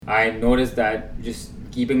I noticed that just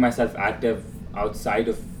keeping myself active outside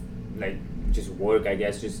of like just work, I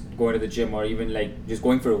guess, just going to the gym or even like just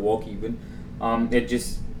going for a walk even, it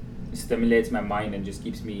just stimulates my mind and just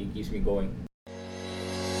keeps me going.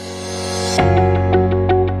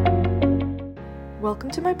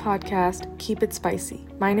 Welcome to my podcast, Keep It Spicy.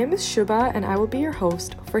 My name is Shubha and I will be your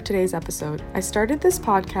host for today's episode. I started this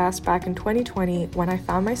podcast back in 2020 when I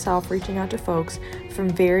found myself reaching out to folks from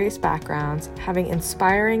various backgrounds, having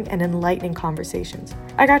inspiring and enlightening conversations.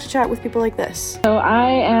 I got to chat with people like this. So I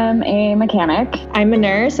am a mechanic. I'm a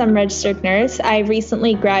nurse. I'm a registered nurse. I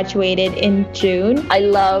recently graduated in June. I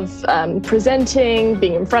love presenting,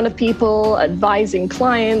 being in front of people, advising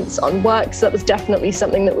clients on work. So that was definitely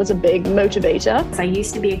something that was a big motivator. I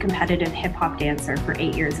used to be a competitive hip-hop dancer for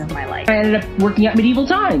 8 years of my life. I ended up working at Medieval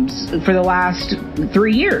Times for the last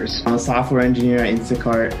 3 years. I'm a software engineer at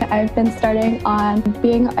Instacart. I've been starting on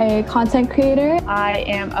being a content creator. I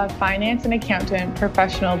am a finance and accountant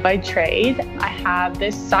professional by trade. I have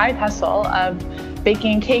this side hustle of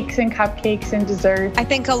baking cakes and cupcakes and desserts. I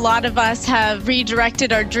think a lot of us have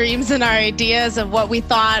redirected our dreams and our ideas of what we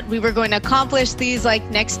thought we were going to accomplish these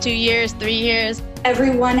next 2 years, 3 years.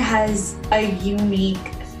 Everyone has a unique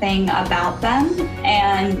thing about them,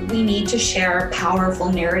 and we need to share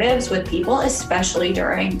powerful narratives with people, especially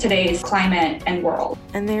during today's climate and world.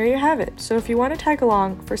 And there you have it. So if you want to tag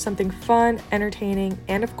along for something fun, entertaining,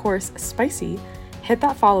 and of course, spicy, hit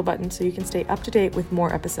that follow button so you can stay up to date with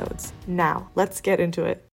more episodes. Now, let's get into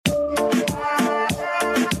it.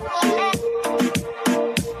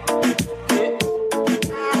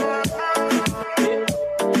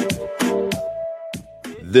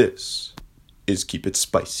 This is Keep It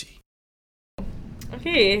Spicy.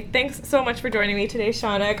 Okay, thanks so much for joining me today,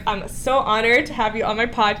 Shaunak. I'm so honored to have you on my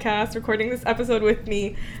podcast, recording this episode with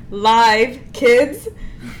me live, kids.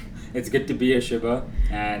 It's good to be here, Shubha,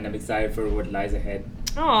 and I'm excited for what lies ahead.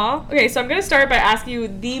 Aw. Okay, so I'm going to start by asking you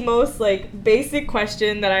the most, basic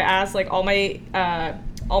question that I ask, all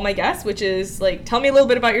my guests, which is, tell me a little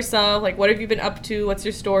bit about yourself. What have you been up to? What's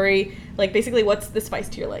your story? Basically, what's the spice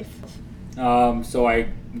to your life? So I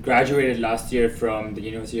graduated last year from the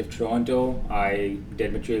University of Toronto. I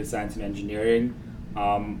did material science and engineering.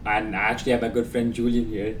 And I actually have my good friend Julian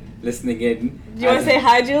here listening in. Do you want to say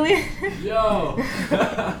hi, Julian? Yo!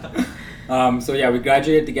 We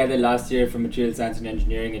graduated together last year from material science and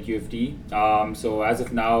engineering at U of T. So as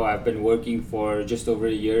of now, I've been working for just over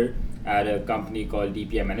a year at a company called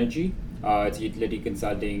DPM Energy. It's a utility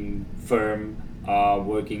consulting firm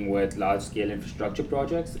working with large-scale infrastructure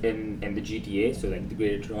projects in the GTA, so the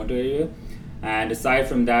Greater Toronto area. And aside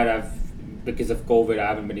from that, because of COVID, I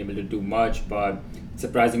haven't been able to do much, but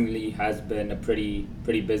surprisingly has been a pretty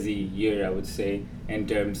busy year, I would say, in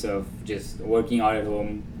terms of just working out at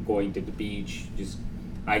home, going to the beach, just,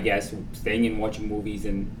 I guess, staying in, watching movies,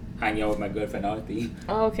 and hanging out with my girlfriend, Arti.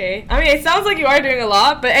 Okay. I mean, it sounds like you are doing a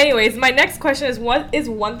lot, but anyways, my next question is, what is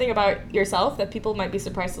one thing about yourself that people might be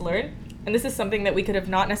surprised to learn? And this is something that we could have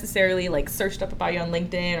not necessarily, searched up about you on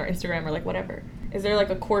LinkedIn or Instagram or, whatever. Is there,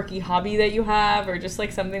 a quirky hobby that you have, or just,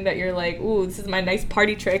 something that you're ooh, this is my nice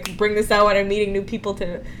party trick, bring this out when I'm meeting new people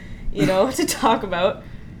to, to talk about?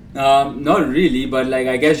 Not really, but,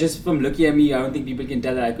 I guess just from looking at me, I don't think people can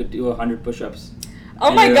tell that I could do 100 push-ups.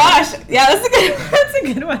 Oh my gosh! Yeah, that's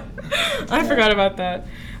a good one. I forgot about that.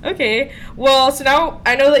 Okay, well, so now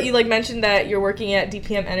I know that you mentioned that you're working at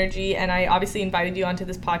DPM Energy, and I obviously invited you onto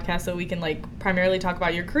this podcast so we can primarily talk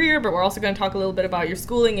about your career, but we're also going to talk a little bit about your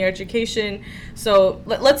schooling, your education. So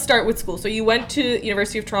let's start with school. So you went to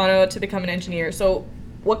University of Toronto to become an engineer. So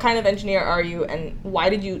what kind of engineer are you, and why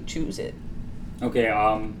did you choose it? Okay,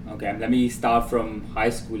 let me start from high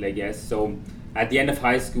school, I guess. So at the end of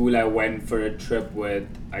high school, I went for a trip with,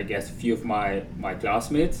 I guess, a few of my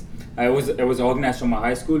classmates. It was organized from my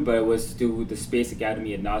high school, but it was to the Space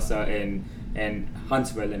Academy at NASA in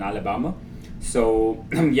Huntsville in Alabama. So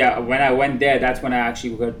yeah, when I went there, that's when I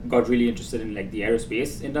actually got really interested in the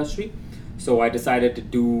aerospace industry. So I decided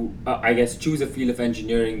to choose a field of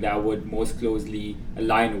engineering that would most closely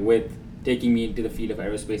align with taking me into the field of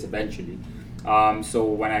aerospace eventually. So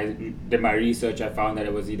when I did my research, I found that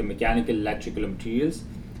it was either mechanical, electrical, or materials.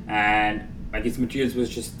 And I guess materials was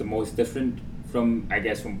just the most different from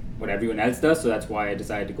what everyone else does. So that's why I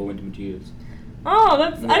decided to go into materials. Oh,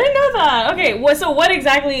 I didn't know that. Okay, so what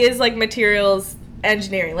exactly is materials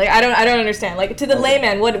engineering? I don't understand. To the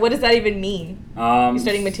layman, what does that even mean? You're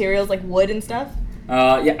studying materials like wood and stuff?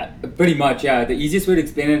 Yeah, pretty much. Yeah, the easiest way to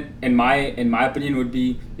explain it, in my opinion, would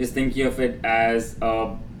be just thinking of it as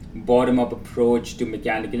a bottom-up approach to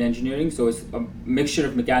mechanical engineering. So it's a mixture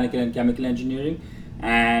of mechanical and chemical engineering,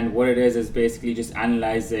 and what it is basically just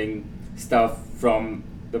analyzing stuff from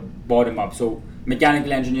the bottom up. So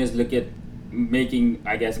mechanical engineers look at making,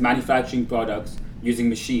 I guess, manufacturing products using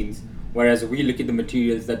machines, whereas we look at the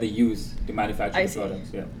materials that they use to manufacture the products.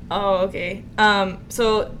 Yeah. Oh, okay.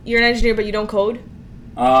 So you're an engineer, but you don't code?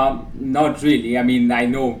 Not really. I mean, I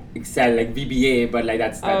know Excel, like VBA, but like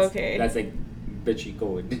that's okay. That's like bitchy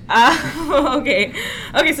code. Okay.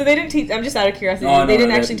 Okay, so they didn't teach. I'm just out of curiosity. They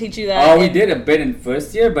didn't actually teach you that. Oh, we did a bit in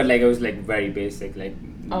first year, but like it was like very basic. Like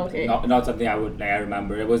not something I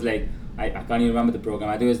remember. It was like I can't even remember the program.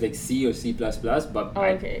 I think it was like C or C++, but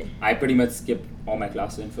I pretty much skipped all my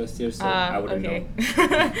classes in first year, so I wouldn't know.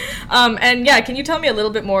 And yeah, can you tell me a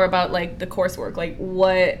little bit more about like the coursework? Like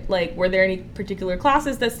were there any particular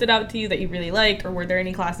classes that stood out to you that you really liked, or were there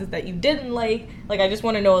any classes that you didn't like? Like, I just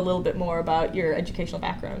want to know a little bit more about your educational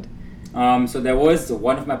background. So there was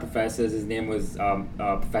one of my professors, his name was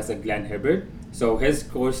Professor Glenn Hibbert. So his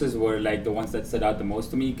courses were like the ones that stood out the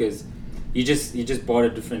most to me, because he just brought a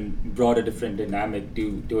different dynamic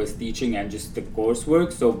to his teaching and just the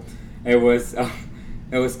coursework. So it was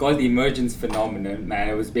called the emergence phenomenon, and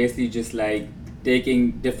it was basically just like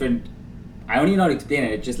taking different, I don't even know how to explain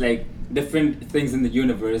it, it's just like different things in the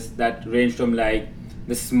universe that range from like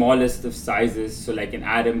the smallest of sizes, so like an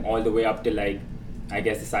atom, all the way up to like, I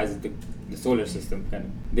guess, the size of the solar system. Kind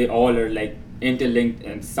of, they all are like interlinked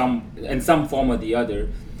in some form or the other.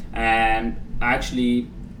 And actually,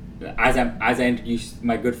 as I introduced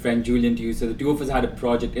my good friend Julian to you, so the two of us had a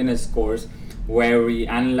project in his course where we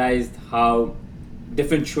analyzed how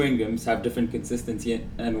different chewing gums have different consistency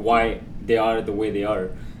and why they are the way they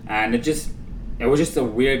are. And it was just a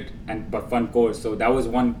weird but fun course. So that was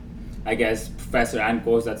one, I guess, professor and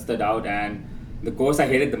course that stood out. And the course I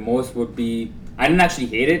hated the most would be, I didn't actually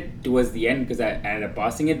hate it towards the end because I ended up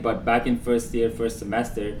passing it, but back in first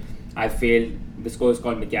semester, I failed this course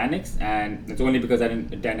called mechanics, and it's only because I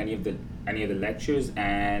didn't attend any of the lectures.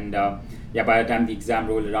 And by the time the exam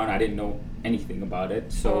rolled around, I didn't know anything about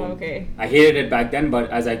it. So I hated it back then, but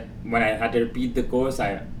when I had to repeat the course,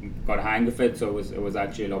 I got a hang of it. So it was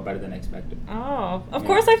actually a lot better than expected. Oh, of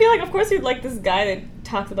course! I feel like, of course, you'd like this guy that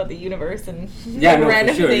talks about the universe and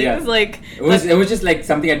random things. Yeah. Like it was just like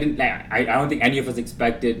something I didn't like. I don't think any of us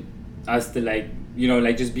expected us to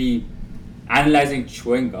just be analyzing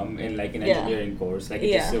chewing gum in like an engineering course. Like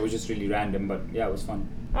it was just really random, but yeah, it was fun.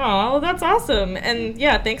 Oh, well, that's awesome. And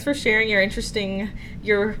yeah, thanks for sharing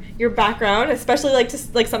your background, especially like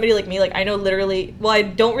just like somebody like me. Like, I know I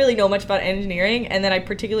don't really know much about engineering, and then I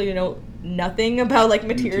particularly know nothing about like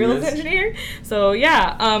materials engineering. So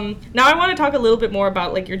yeah, now I want to talk a little bit more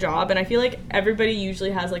about like your job, and I feel like everybody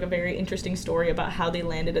usually has like a very interesting story about how they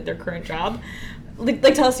landed at their current job. Like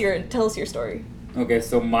tell us your story. Okay,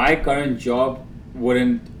 so my current job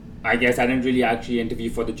I didn't really actually interview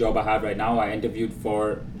for the job I have right now. I interviewed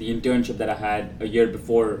for the internship that I had a year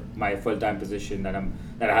before my full-time position that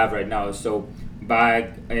I have right now. So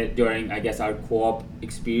back during, I guess, our co-op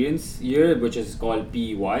experience year, which is called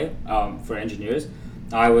PEY for engineers,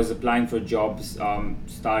 I was applying for jobs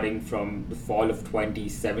starting from the fall of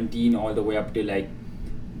 2017 all the way up to like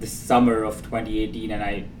the summer of 2018, and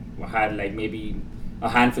I had like maybe a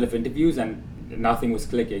handful of interviews and nothing was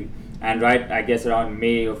clicking. And I guess around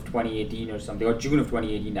May of 2018 or something, or June of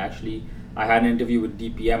 2018 actually, I had an interview with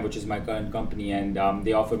DPM, which is my current company, and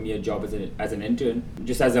they offered me a job as an intern,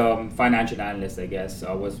 just as a financial analyst, I guess,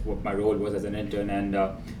 was what my role was as an intern. And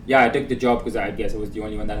I took the job because I guess it was the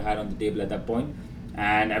only one that I had on the table at that point.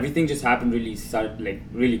 And everything just happened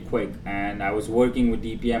really quick. And I was working with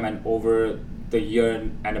DPM, and over the year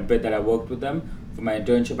and a bit that I worked with them for my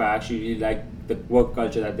internship, I actually really liked the work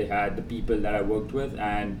culture that they had, the people that I worked with,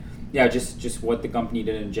 and just what the company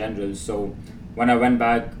did in general. So when I went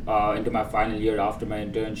back into my final year after my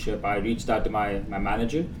internship, I reached out to my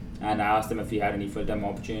manager and I asked him if he had any full-time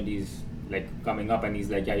opportunities like coming up, and he's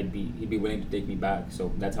like, yeah, he'd be willing to take me back.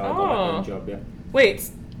 So that's how I got my current job. Yeah. Wait,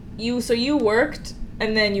 you worked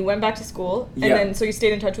and then you went back to school, and then so you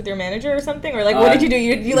stayed in touch with your manager or something, or like what did you do?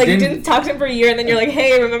 You like didn't talk to him for a year, and then you're like,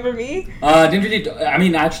 hey, remember me? Didn't really.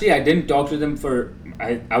 I didn't talk to them for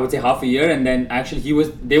I would say half a year, and then actually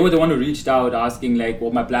they were the one who reached out asking like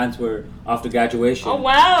what my plans were after graduation. Oh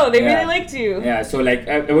wow, they really liked you. Yeah, so like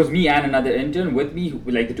it was me and another intern with me,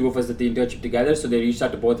 like the two of us did the internship together. So they reached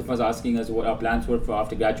out to both of us asking us what our plans were for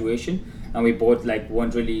after graduation, and we both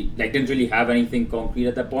didn't really have anything concrete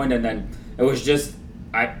at that point. And then it was just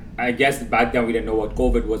I guess back then we didn't know what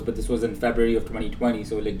COVID was, but this was in February of 2020,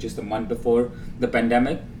 so like just a month before the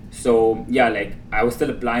pandemic. So yeah, like I was still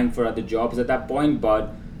applying for other jobs at that point,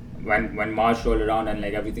 but when March rolled around and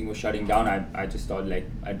like everything was shutting down, I just thought like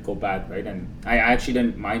I'd go back, right? And I actually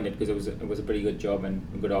didn't mind it because it was a pretty good job and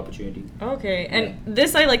a good opportunity. Okay, and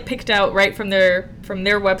this I like picked out right from their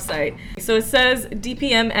website. So it says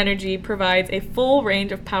DPM Energy provides a full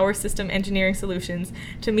range of power system engineering solutions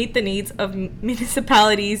to meet the needs of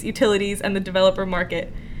municipalities, utilities, and the developer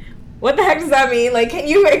market. What the heck does that mean? Like, can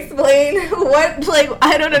you explain what, like,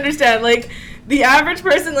 I don't understand. Like, the average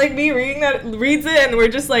person like me reads it and we're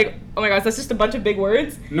just like, oh my gosh, that's just a bunch of big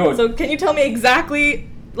words. No. So can you tell me exactly,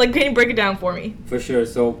 like, can you break it down for me? For sure.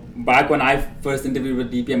 So back when I first interviewed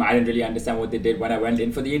with DPM, I didn't really understand what they did when I went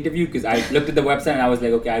in for the interview because I looked at the website and I was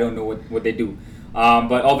like, okay, I don't know what they do.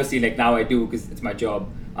 But obviously, like, now I do because it's my job.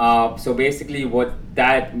 So basically what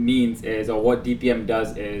that means is, or what DPM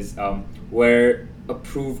does is, we're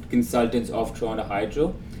approved consultants of Toronto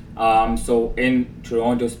Hydro. So in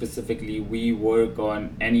Toronto specifically, we work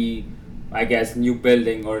on any, I guess, new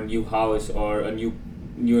building or a new house or a new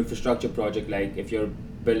infrastructure project. Like if you're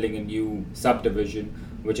building a new subdivision,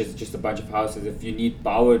 which is just a bunch of houses, if you need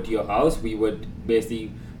power to your house, we would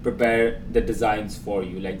basically prepare the designs for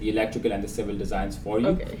you, like the electrical and the civil designs for you.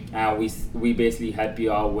 Okay. We basically help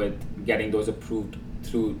you out with getting those approved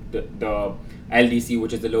through the LDC,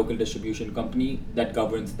 which is the local distribution company that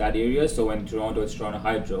governs that area. So in Toronto, it's Toronto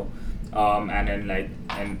Hydro, and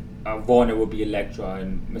then Vaughan it would be Electra,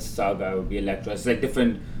 and Mississauga it would be Electra. It's like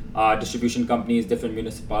different distribution companies, different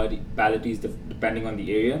municipalities, depending on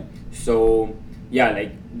the area. So yeah,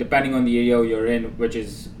 like depending on the area you're in, which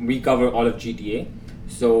is we cover all of GTA.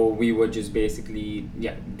 So we would just basically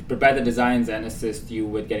prepare the designs and assist you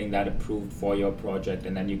with getting that approved for your project,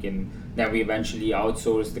 and then we eventually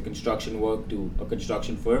outsource the construction work to a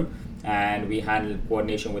construction firm, and we handle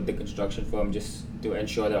coordination with the construction firm just to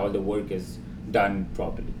ensure that all the work is done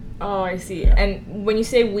properly. Oh, I see. Yeah. And when you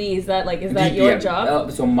say we, is that DPM, your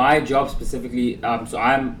job? So my job specifically, so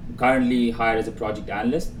I'm currently hired as a project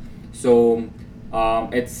analyst. So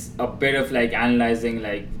it's a bit of like analyzing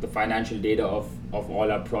like the financial data of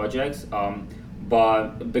all our projects,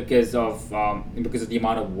 but because of the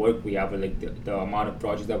amount of work we have, like the amount of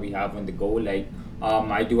projects that we have on the go, like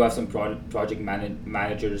I do have some project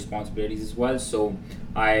manager responsibilities as well. So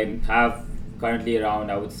I have currently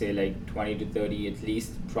around, I would say, like 20 to 30 at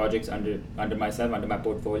least projects under my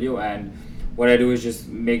portfolio, and what I do is just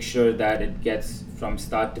make sure that it gets from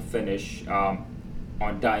start to finish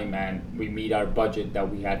on time, and we meet our budget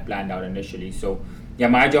that we had planned out initially. So yeah,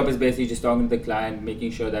 my job is basically just talking to the client,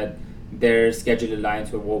 making sure that their schedule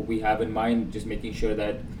aligns with what we have in mind, just making sure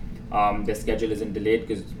that their schedule isn't delayed,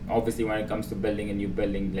 because obviously when it comes to building a new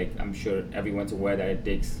building, like I'm sure everyone's aware that it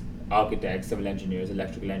takes architects, civil engineers,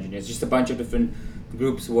 electrical engineers, just a bunch of different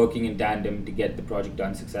groups working in tandem to get the project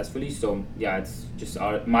done successfully. So yeah, it's just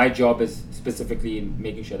my job is specifically in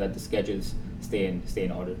making sure that the schedules stay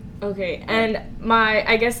in order. Okay, and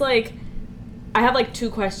I guess like I have like two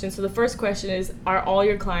questions. So the first question is, are all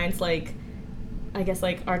your clients like, I guess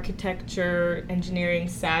like architecture, engineering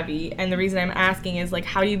savvy? And the reason I'm asking is like,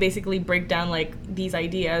 how do you basically break down like these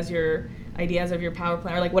ideas, your ideas of your power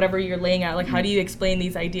plant, or like whatever you're laying out, like how do you explain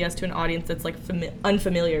these ideas to an audience that's like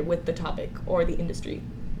unfamiliar with the topic or the industry?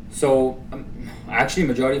 So actually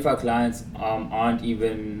majority of our clients aren't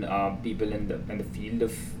even people in the field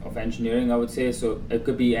of engineering, I would say. So it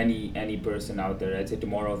could be any person out there. I'd say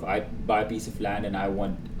tomorrow if I buy a piece of land and I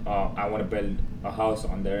want to build a house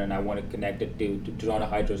on there, and I want to connect it to Toronto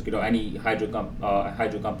Hydro's grid or any hydro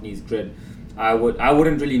company's grid, I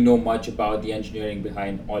wouldn't really know much about the engineering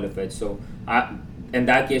behind all of it. So in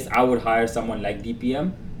that case, I would hire someone like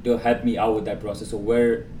DPM to help me out with that process. So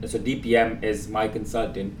DPM is my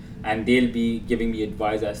consultant, and they'll be giving me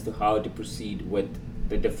advice as to how to proceed with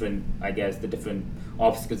the different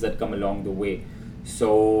obstacles that come along the way.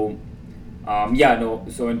 So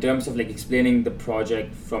so in terms of like explaining the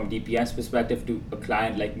project from DPM's perspective to a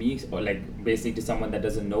client like me, or like basically to someone that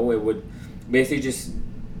doesn't know, it would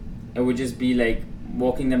just be like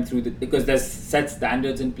walking them through because there's set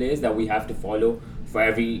standards in place that we have to follow for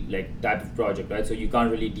every like type of project, right? So you can't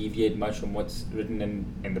really deviate much from what's written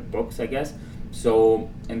in the books, I guess. So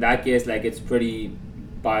in that case, like it's pretty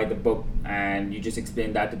by the book, and you just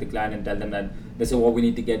explain that to the client and tell them that this is what we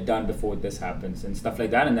need to get done before this happens and stuff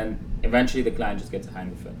like that, and then eventually the client just gets a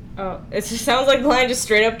hang of it. Oh, it just sounds like the client just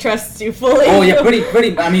straight up trusts you fully. Oh yeah,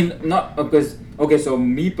 pretty. I mean, not because okay. So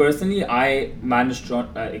me personally, I manage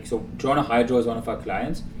Toronto Hydro is one of our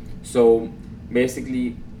clients. So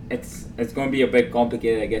basically, it's going to be a bit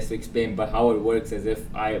complicated, I guess, to explain. But how it works is if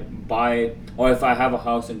I buy or if I have a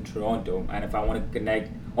house in Toronto, and if I want to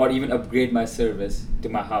connect or even upgrade my service to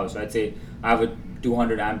my house, I'd say I have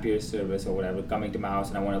 200 ampere service or whatever coming to my house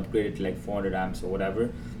and I want to upgrade it to like 400 amps or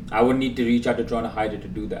whatever, I would need to reach out to Toronto Hydro to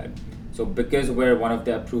do that. So because we're one of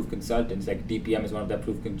the approved consultants, like DPM is one of the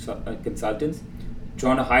approved consultants,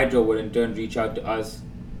 Toronto Hydro would in turn reach out to us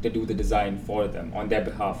to do the design for them on their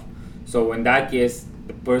behalf. So in that case,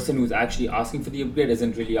 the person who's actually asking for the upgrade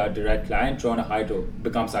isn't really our direct client. Toronto Hydro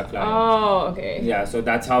becomes our client. Oh, okay. Yeah, so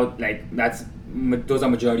that's how, like, those are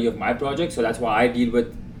majority of my projects. So that's why I deal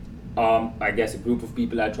with, I guess, a group of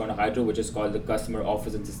people at Toronto Hydro, which is called the Customer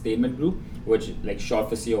Office and Sustainment Group, which like short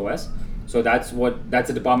for COS. So that's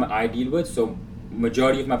the department I deal with. So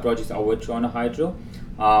majority of my projects are with Toronto Hydro,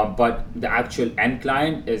 but the actual end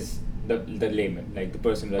client is the layman, like the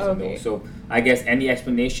person who doesn't know. So I guess any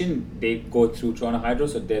explanation, they go through Toronto Hydro,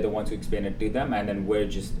 so they're the ones who explain it to them, and then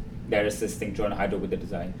they're assisting Toronto Hydro with the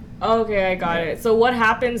design. Okay, I got it. So what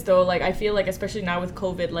happens though, like I feel like especially now with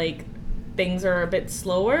COVID, like things are a bit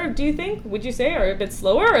slower, do you think? Would you say, or a bit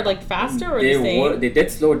slower or like faster or the same? They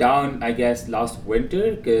did slow down, I guess, last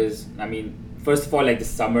winter, because I mean, first of all, like the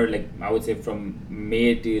summer, like I would say from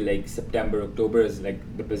May to like September, October is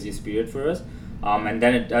like the busiest period for us. And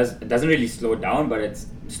then it doesn't really slow down, but it's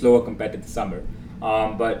slower compared to the summer.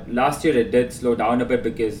 But last year it did slow down a bit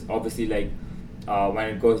because obviously like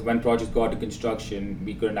when projects go out to construction,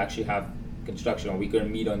 we couldn't actually have construction, or we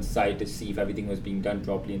couldn't meet on site to see if everything was being done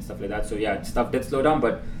properly and stuff like that. So yeah, stuff did slow down,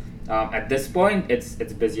 but at this point it's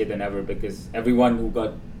busier than ever because everyone who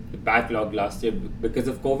got the backlog last year because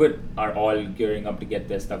of COVID are all gearing up to get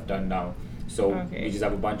their stuff done now. So we just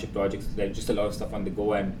have a bunch of projects, like just a lot of stuff on the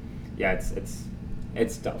go, and yeah,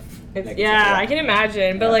 it's tough. I can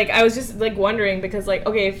imagine. But like I was just like wondering because like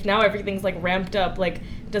okay, if now everything's like ramped up, like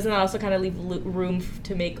doesn't that also kind of leave room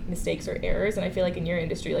to make mistakes or errors? And I feel like in your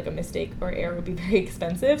industry, like a mistake or error would be very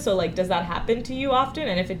expensive. So like, does that happen to you often?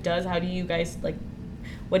 And if it does, how do you guys like?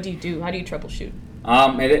 What do you do? How do you troubleshoot?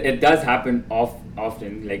 It does happen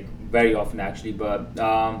often, like very often actually. But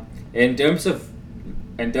in terms of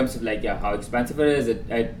like how expensive it is,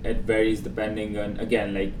 it varies depending on,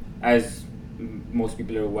 again, like as most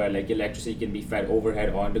people are aware, like electricity can be fed overhead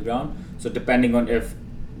or underground. So depending on if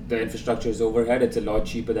the infrastructure is overhead, it's a lot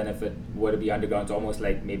cheaper than if it were to be underground. It's almost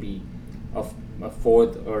like maybe a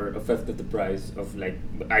fourth or a fifth of the price of, like,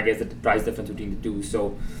 I guess the price difference between the two.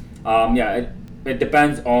 So it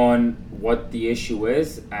depends on what the issue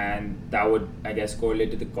is, and that would, I guess,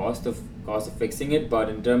 correlate to the cost of fixing it. But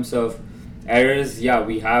in terms of errors,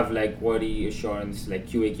 we have like quality assurance, like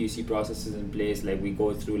QA/QC processes in place. Like we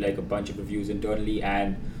go through like a bunch of reviews internally,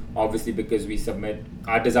 and obviously because we submit,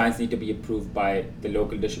 our designs need to be approved by the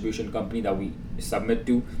local distribution company that we submit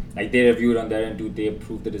to. Like they review it on their end too, they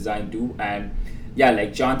approve the design too, and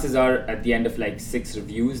like chances are at the end of like 6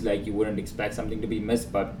 reviews, like you wouldn't expect something to be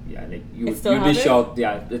missed, but like you'd be shocked.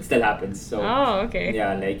 It still happens. So like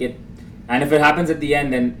it, and if it happens at the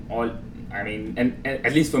end, then and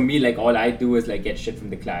at least for me, like all I do is like get shit from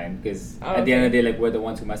the client, because at the end of the day, like we're the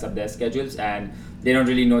ones who mess up their schedules, and they don't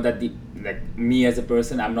really know that me as a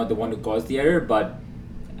person, I'm not the one who caused the error, but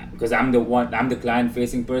because I'm the client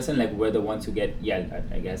facing person, like we're the ones who get yelled at,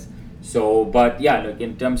 I guess. So but like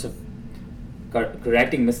in terms of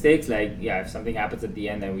correcting mistakes, like if something happens at the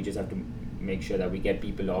end, then we just have to make sure that we get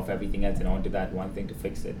people off everything else and onto that one thing to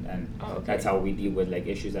fix it, and that's how we deal with like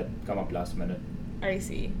issues that come up last minute. I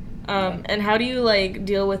see. And how do you like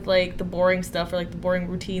deal with like the boring stuff, or like the boring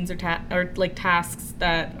routines or like tasks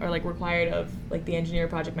that are like required of like the engineer,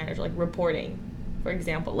 project manager, like reporting, for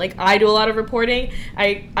example? Like I do a lot of reporting.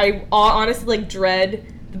 I honestly like dread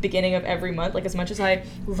the beginning of every month. Like as much as I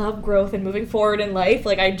love growth and moving forward in life,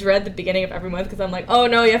 like I dread the beginning of every month because I'm like, oh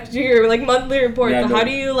no, you have to do your like monthly report. So how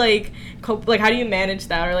do you like cope? Like how do you manage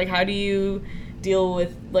that, or like how do you deal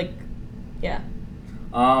with like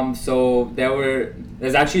so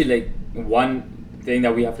there's actually like one thing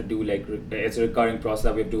that we have to do, like it's a recurring process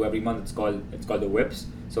that we have to do every month. It's called the WIPs.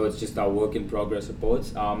 So it's just our work in progress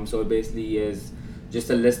reports. So it basically is just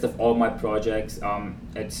a list of all my projects.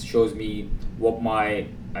 It shows me what my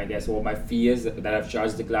fee is that I've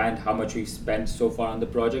charged the client, how much we've spent so far on the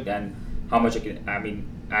project, and how much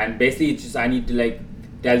and basically it's just I need to like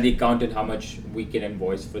tell the accountant how much we can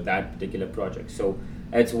invoice for that particular project. So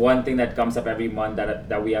it's one thing that comes up every month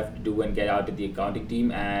that we have to do and get out to the accounting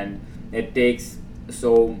team, and it takes,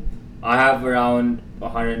 so I have around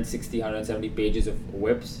 170 pages of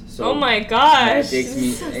WIPs. So oh my gosh, it takes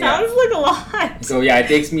me sounds like a lot. So it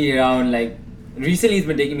takes me around, like recently it's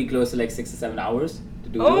been taking me close to like 6 to 7 hours to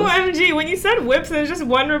do those. OMG, when you said WIPs and it's just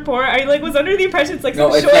one report, I like was under the impression it's like no,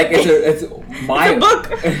 some it's short like it's a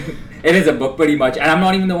book. It is a book pretty much, and I'm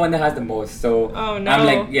not even the one that has the most. So oh no. I'm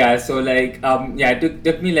like, yeah. So like, it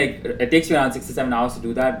took me like, it takes me around 6 to 7 hours to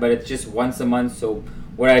do that, but it's just once a month. So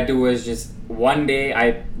what I do is just one day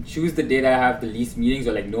I choose the day that I have the least meetings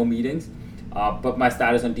or like no meetings. Put my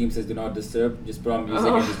status on Teams says do not disturb. Just put on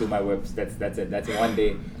music and just do my whips. That's it. That's one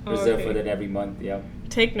day reserved for that every month. Yeah.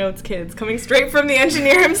 Take notes, kids. Coming straight from the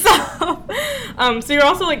engineer himself. So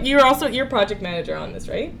you're project manager on this,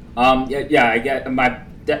 right? Yeah. I get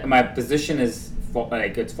my position is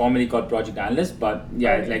it's formally called project analyst, but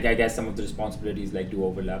like I guess some of the responsibilities like do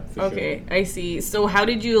overlap. For sure. I see. So how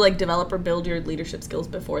did you like develop or build your leadership skills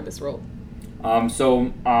before this role?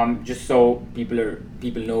 Just so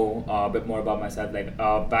people know a bit more about myself, like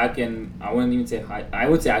back in, I wouldn't even say I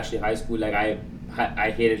would say actually high school, like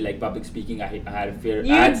I hated like public speaking. I had a fear.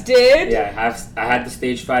 You did? Yeah, I had the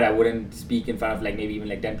stage fright. I wouldn't speak in front of like maybe even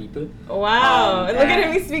like 10 people. Wow! Look at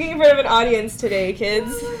him, he's speaking in front of an audience today,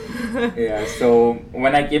 kids. Yeah. So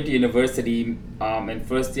when I came to university, in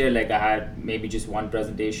first year, like I had maybe just one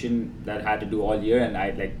presentation that I had to do all year, and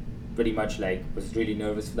I like pretty much like was really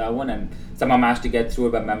nervous for that one, and somehow managed to get through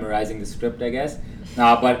it by memorizing the script, I guess.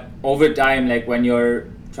 But over time, like when you're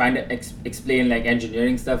trying to explain like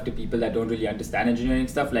engineering stuff to people that don't really understand engineering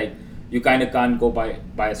stuff, like you kind of can't go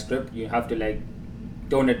by a script. You have to like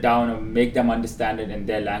tone it down or make them understand it in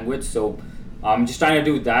their language. So just trying to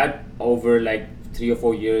do that over like 3 or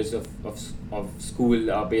 4 years of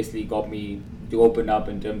school basically got me to open up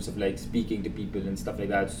in terms of like speaking to people and stuff like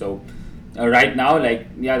that. So right now, like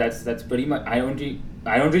that's pretty much. I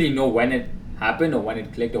don't really know when it happened or when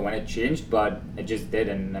it clicked or when it changed, but it just did,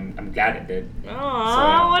 and I'm glad it did.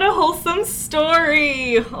 Aww, what a wholesome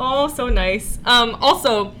story. Oh, so nice.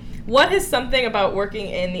 Also, what is something about working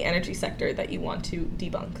in the energy sector that you want to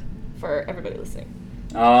debunk for everybody listening?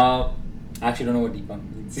 I actually don't know what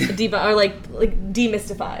debunk means. Debunk, or like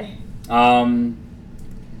demystify.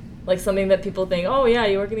 Like something that people think, oh yeah,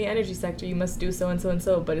 you work in the energy sector, you must do so and so and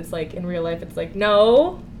so, but it's like in real life, it's like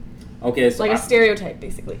no. Okay, so like a stereotype,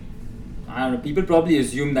 basically. I don't know. People probably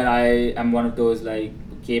assume that I am one of those like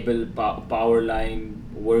cable power line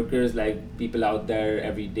workers, like people out there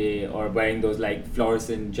every day or wearing those like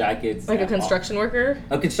fluorescent jackets. Like a construction worker.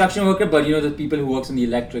 A construction worker, but you know the people who works on the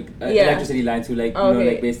electricity lines who like you know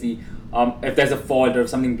like basically if there's a fault or if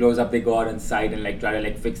something blows up, they go out on site and like try to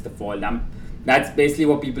like fix the fault. That's basically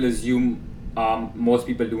what people assume most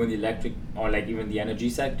people do in the electric or like even the energy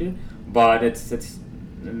sector, but it's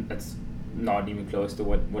not even close to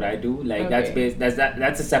what I do. Like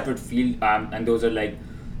that's a separate field, and those are like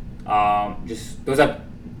those are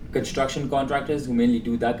construction contractors who mainly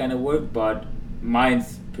do that kind of work. But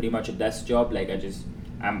mine's pretty much a desk job. Like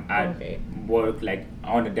I'm at work like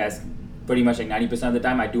on a desk pretty much like 90% of the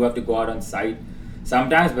time. I do have to go out on site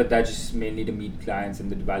sometimes, but that's just mainly to meet clients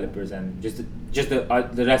and the developers and just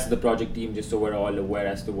the rest of the project team, just so we're all aware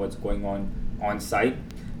as to what's going on site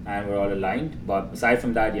and we're all aligned. But aside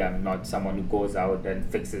from that, I'm not someone who goes out and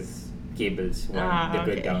fixes cables when they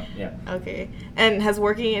break down. Yeah. Okay. And has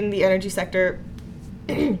working in the energy sector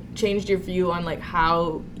changed your view on like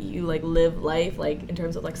how you like live life, like in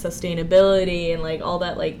terms of like sustainability and like all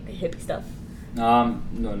that like hippie stuff? No,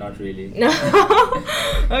 not really. No.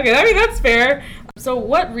 Okay, I mean that's fair. So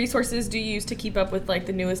what resources do you use to keep up with like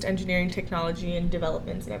the newest engineering technology and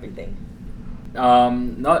developments and everything?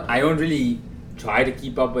 I don't really try to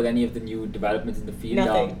keep up with any of the new developments in the field.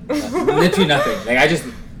 Nothing. Literally nothing. Like I just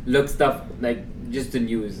look stuff like just the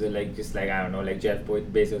news, like just like I don't know, like Jeff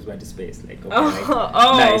Bezos went to space. Like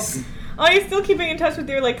nice. Oh, you're still keeping in touch with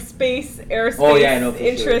your like space, aerospace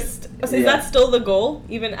interest. Sure. So is that still the goal,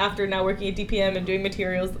 even after now working at DPM and doing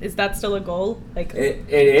materials? Is that still a goal? Like it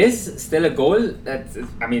is still a goal.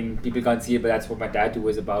 I mean, people can't see it, but that's what my tattoo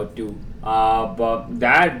was about too.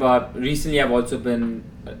 But recently I've also been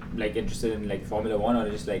like interested in like Formula 1 or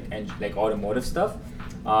just like automotive stuff.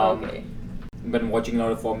 Been watching a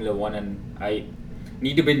lot of Formula 1, and I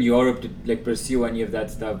need to be in Europe to like pursue any of that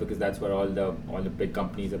stuff because that's where all the big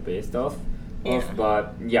companies are based off.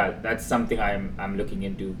 But that's something I'm looking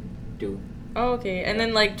into too. Oh, okay. And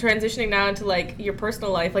then like transitioning now into like your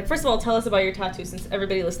personal life. Like first of all, tell us about your tattoo since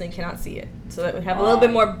everybody listening cannot see it, so that we have a little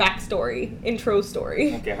bit more backstory, intro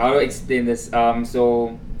story. Okay, how do I explain this?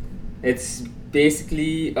 So it's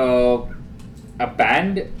basically a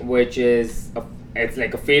band which is it's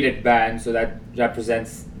like a faded band, so that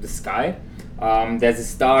represents the sky. There's a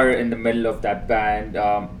star in the middle of that band,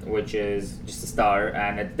 which is just a star,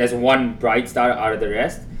 and there's one bright star out of the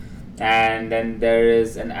rest, and then there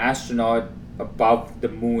is an astronaut above the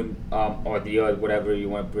moon or the earth, whatever you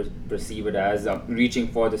want to perceive it as, reaching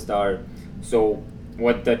for the star. So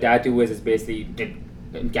what the tattoo is basically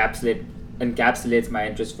encapsulates my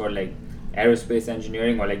interest for like aerospace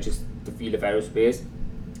engineering or like just the field of aerospace.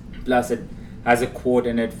 Plus, it has a quote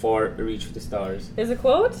in it for Reach for the Stars. There's a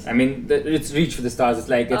quote? I mean, it's Reach for the Stars. It's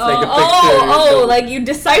like the picture. Like you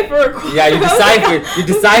decipher a quote. Yeah, you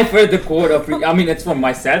decipher the quote of. I mean, it's for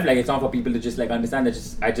myself. Like, it's not for people to just like understand.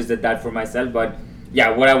 I just did that for myself. But yeah,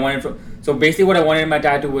 what I wanted so basically what I wanted in my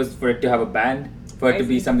tattoo was for it to have a band, for it to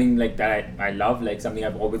be something like that I love, like something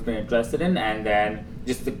I've always been interested in, and then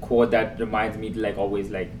just the quote that reminds me to like always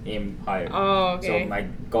like aim higher. Oh, okay. So I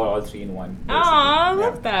got all three in one. Oh, I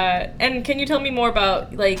love that. And can you tell me more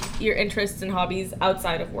about like your interests and hobbies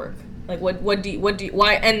outside of work? Like what do you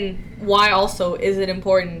why also is it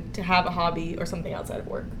important to have a hobby or something outside of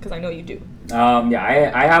work? Because I know you do.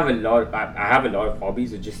 I have a lot. I have a lot of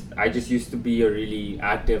hobbies. I just used to be a really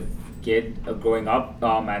active kid growing up,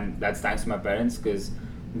 and that's thanks to my parents, because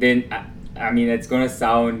then I mean, it's gonna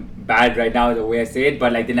sound bad right now the way I say it,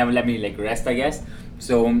 but like they never let me like rest, I guess.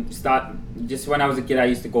 So just when I was a kid, I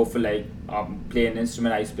used to go for like play an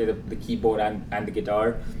instrument. I used to play the keyboard and the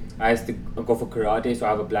guitar. I used to go for karate, so I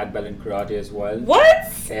have a black belt in karate as well.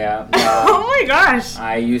 What? Yeah. Oh my gosh.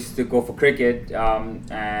 I used to go for cricket,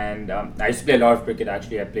 and I used to play a lot of cricket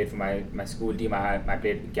actually. I played for my school team. I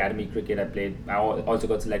played academy cricket. I also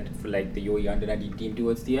got selected for like the UAE under-19 team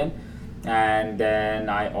towards the end. And then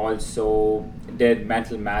I also did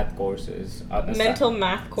mental math courses. Mental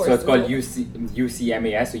math courses? So it's called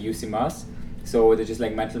UCMAS or UCMAS. So they're just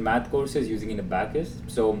like mental math courses using in the Bacchus.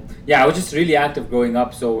 So yeah, I was just really active growing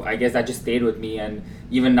up. So I guess that just stayed with me. And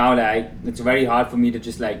even now, like, it's very hard for me to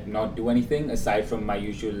just like not do anything aside from my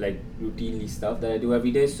usual like routinely stuff that I do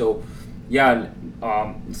every day. So yeah,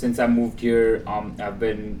 since I moved here,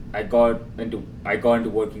 I got into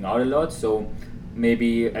working out a lot. So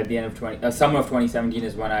maybe at the end of summer of 2017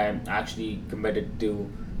 is when I actually committed to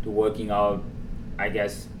working out, I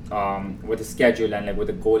guess, with a schedule and like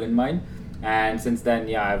with a goal in mind. And since then,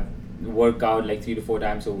 yeah, I work out like 3 to 4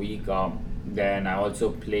 times a week. Then I also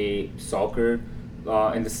play soccer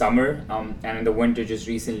in the summer, and in the winter, just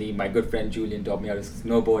recently, my good friend Julian taught me how to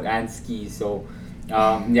snowboard and ski. So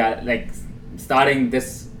yeah, like starting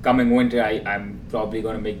this coming winter, I'm probably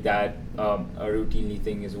going to make that a routinely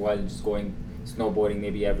thing as well, just going snowboarding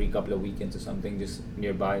maybe every couple of weekends or something just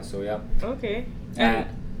nearby. So yeah. Okay.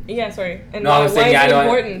 Yeah, sorry. And no, I was saying, why is it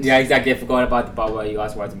important? Yeah, exactly. I forgot about the part where you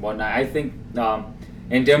asked why it's important. I think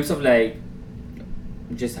in terms of like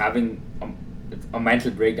just having a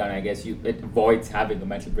mental breakdown, I guess it avoids having a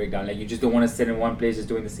mental breakdown. Like you just don't want to sit in one place just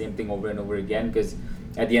doing the same thing over and over again, because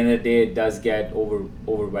at the end of the day it does get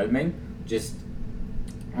overwhelming. Just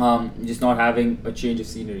not having a change of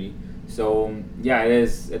scenery. So yeah, it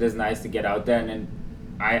is nice to get out there, and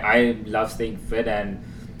I love staying fit, and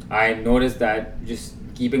I noticed that just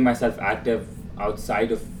keeping myself active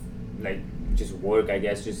outside of like just work, I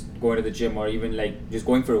guess, just going to the gym or even like just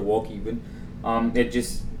going for a walk even, it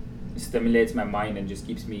just stimulates my mind and just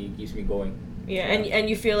keeps me going. Yeah, and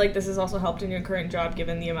you feel like this has also helped in your current job,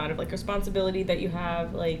 given the amount of like responsibility that you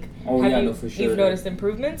have. Like, for sure. You've noticed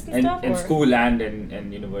improvements and stuff. In school and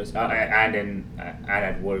in university and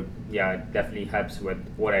at work. Yeah, it definitely helps with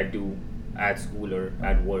what I do at school or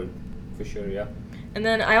at work, for sure. Yeah. And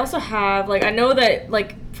then I also have, like, I know that,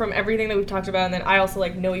 like, from everything that we've talked about, and then I also,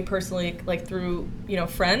 like, know you personally, like, through, you know,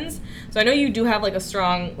 friends. So I know you do have, like, a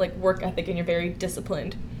strong, like, work ethic, and you're very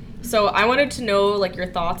disciplined. So I wanted to know, like, your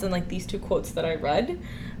thoughts on, like, these 2 quotes that I read.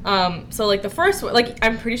 So, like, the first one, like,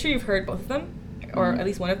 I'm pretty sure you've heard both of them, or at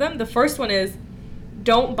least one of them. The first one is,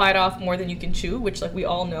 don't bite off more than you can chew, which, like, we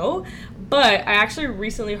all know. But I actually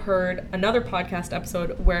recently heard another podcast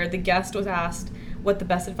episode where the guest was asked what the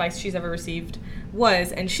best advice she's ever received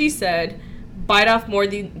was, and she said, bite off more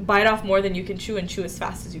than you can chew, and chew as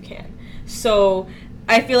fast as you can. So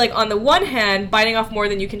I feel like on the one hand, biting off more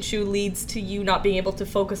than you can chew leads to you not being able to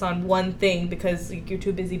focus on one thing because you're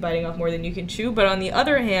too busy biting off more than you can chew. But on the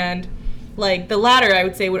other hand, like the latter, I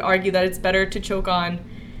would say, would argue that it's better to choke on,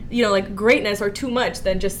 you know, like greatness or too much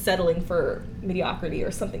than just settling for mediocrity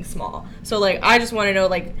or something small. So like I just want to know,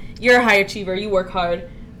 like, you're a high achiever, you work hard,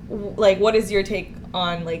 like what is your take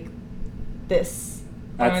on like this?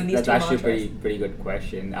 That's actually a pretty good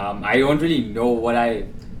question. I don't really know what I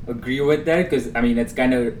agree with there, because I mean it's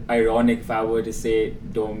kind of ironic if I were to say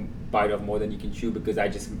don't bite off more than you can chew, because I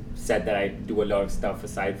just said that I do a lot of stuff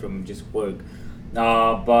aside from just work.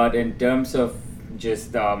 But in terms of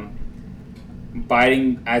just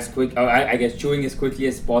biting as quick, I guess chewing as quickly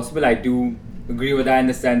as possible, I do agree with that in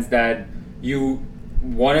the sense that you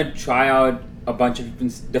want to try out a bunch of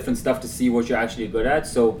different stuff to see what you're actually good at.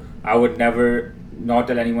 So I would never not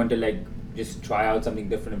tell anyone to like just try out something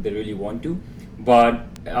different if they really want to. But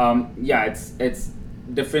yeah, it's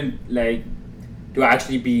different, like, to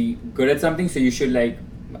actually be good at something. So you should, like,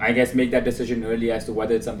 I guess, make that decision early as to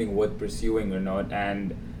whether it's something worth pursuing or not,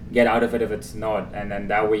 and get out of it if it's not. And then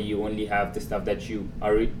that way you only have the stuff that you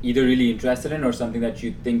are either really interested in or something that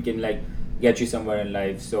you think can, like, get you somewhere in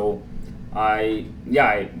life. So I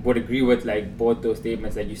would agree with, like, both those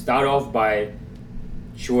statements. Like, you start off by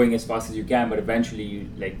showing as fast as you can, but eventually you,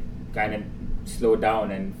 like, kind of slow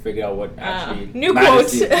down and figure out what actually new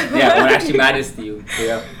matters quote. to you. Yeah, what actually matters to you. So,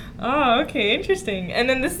 yeah. Oh, okay, interesting. And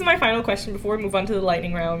then this is my final question before we move on to the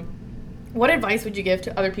lightning round. What advice would you give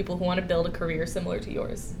to other people who want to build a career similar to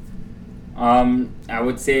yours? I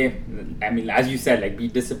would say, I mean, as you said, like, be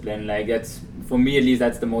disciplined. Like, that's, for me at least,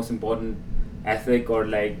 that's the most important ethic or,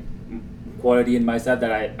 like, quality in myself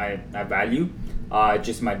that I value.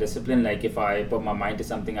 Just my discipline. Like, if I put my mind to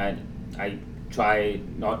something, I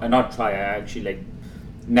actually, like,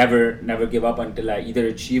 never give up until I either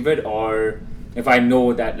achieve it, or if I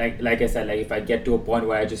know that, like I said, like, if I get to a point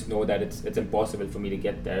where I just know that it's impossible for me to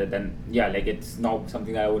get there, then yeah, like, it's not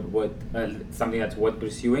something that I would something that's worth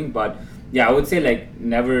pursuing. But yeah, I would say, like,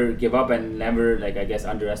 never give up and never, like, I guess,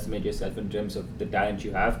 underestimate yourself in terms of the talent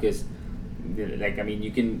you have, because, like, I mean,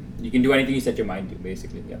 you can do anything you set your mind to,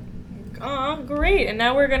 basically. Yeah. Oh, great. And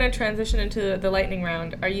now we're going to transition into the lightning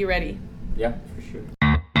round. Are you ready? Yeah, for sure.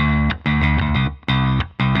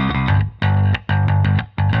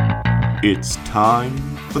 It's time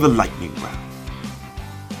for the lightning round.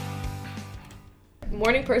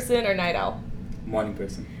 Morning person or night owl? Morning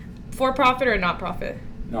person. For profit or not profit?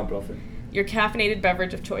 Non profit. Your caffeinated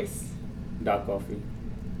beverage of choice? Dark coffee.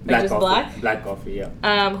 Like just coffee. black? Black coffee,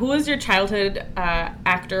 yeah. Who was your childhood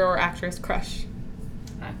actor or actress crush?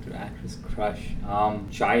 Actress crush.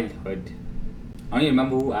 Childhood. I don't even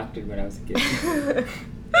remember who acted when I was a kid.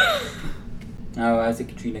 I was a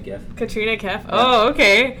Katrina Kaif. Katrina Kaif? Oh,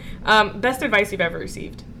 okay. Best advice you've ever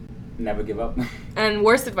received? Never give up. And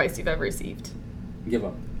worst advice you've ever received? Give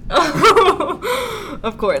up.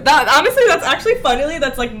 Of course. Honestly, that's actually funnily,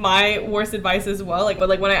 that's, like, my worst advice as well. Like, but,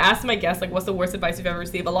 like, when I ask my guests, like, what's the worst advice you've ever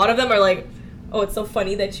received, a lot of them are like, oh, it's so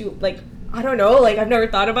funny that you, like, I don't know, like, I've never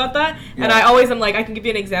thought about that. Yeah. And I always am like, I can give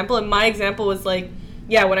you an example. And my example was, like,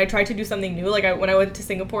 yeah, when I tried to do something new, like, when I went to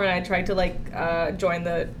Singapore and I tried to, like, join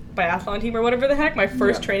the biathlon team or whatever the heck, my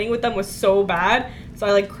first training with them was so bad. So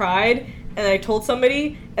I, like, cried. And I told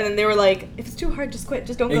somebody, and then they were like, if it's too hard, just quit,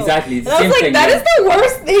 just don't go. Exactly. And I was like, that is the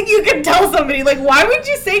worst thing you can tell somebody. Like, why would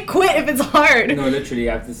you say quit if it's hard? No, literally,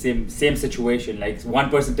 I have the same situation. Like, one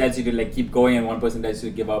person tells you to, like, keep going, and one person tells you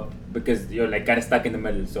to give up, because you're, like, kind of stuck in the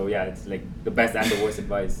middle. So yeah, it's, like, the best and the worst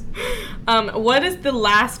advice. What is the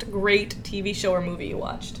last great TV show or movie you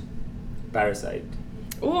watched? Parasite.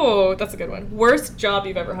 Ooh, that's a good one. Worst job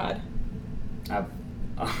you've ever had?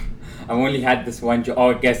 I've only had this one job,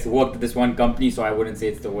 or I guess worked at this one company, so I wouldn't say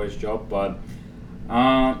it's the worst job. But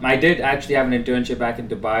I did actually have an internship back in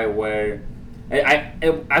Dubai where it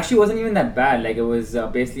actually wasn't even that bad. Like, it was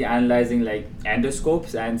basically analyzing, like,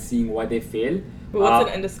 endoscopes and seeing why they fail. But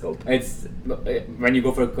what's an endoscope? It's when you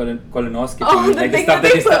go for a colonoscopy. Oh, like, the stuff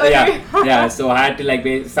that they put, yeah. So I had to,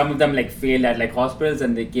 like, some of them, like, failed at, like, hospitals,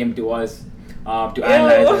 and they came to us to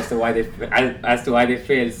analyze as to why they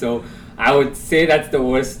failed. So I would say that's the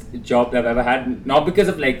worst job I've ever had. Not because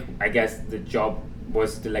of, like, I guess the job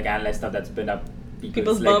was to, like, analyze stuff that's been up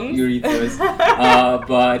people's like, bums? urethras.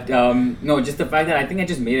 But no, just the fact that I think I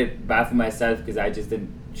just made it bad for myself because I just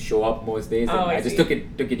didn't show up most days, and I just took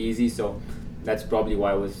it easy. So that's probably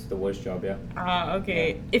why it was the worst job. Yeah.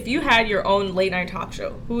 Okay. Yeah. If you had your own late night talk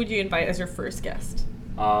show, who would you invite as your first guest?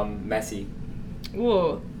 Messi.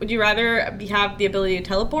 Ooh. Would you rather have the ability to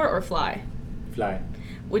teleport or fly? Fly.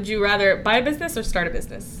 Would you rather buy a business or start a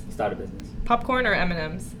business? Start a business. Popcorn or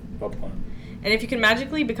M&Ms? Popcorn. And if you can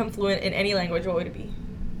magically become fluent in any language, what would it be?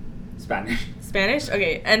 Spanish. Spanish?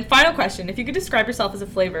 Okay. And final question. If you could describe yourself as a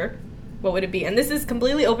flavor, what would it be? And this is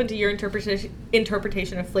completely open to your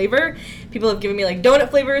interpretation of flavor. People have given me, like, donut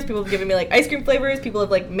flavors. People have given me, like, ice cream flavors. People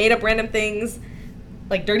have, like, made up random things,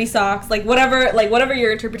 like dirty socks, like whatever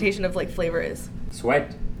your interpretation of, like, flavor is.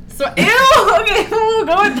 Sweat. So, ew! Okay, we'll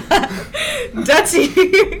go with that. Dutchy.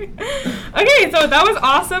 Okay, so that was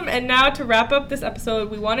awesome. And now to wrap up this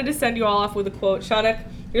episode, we wanted to send you all off with a quote. Shaunak,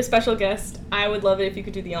 you're a special guest. I would love it if you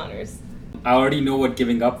could do the honors. I already know what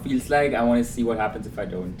giving up feels like. I want to see what happens if I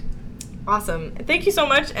don't. Awesome. Thank you so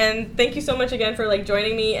much, and thank you so much again for, like,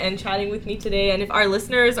 joining me and chatting with me today. And if our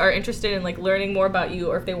listeners are interested in, like, learning more about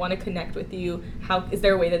you, or if they want to connect with you, how is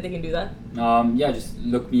there a way that they can do that? Yeah, just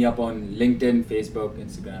look me up on LinkedIn, Facebook,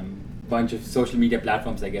 Instagram. bunch of social media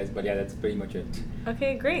platforms, I guess. But yeah, that's pretty much it.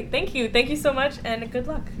 Okay, great. Thank you so much, and good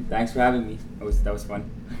luck. Thanks for having me. That was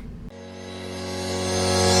fun.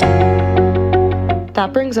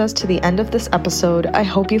 That brings us to the end of this episode. I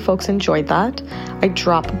hope you folks enjoyed that. I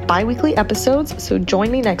drop bi-weekly episodes, so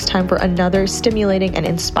join me next time for another stimulating and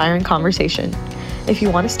inspiring conversation. If you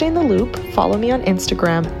want to stay in the loop, follow me on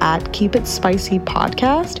Instagram at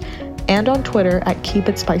KeepItSpicyPodcast and on Twitter at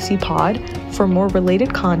KeepItSpicyPod for more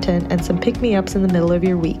related content and some pick-me-ups in the middle of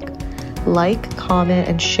your week. Like, comment,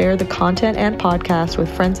 and share the content and podcast with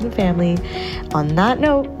friends and family. On that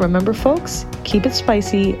note, remember folks, keep it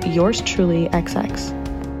spicy. Yours truly, XX.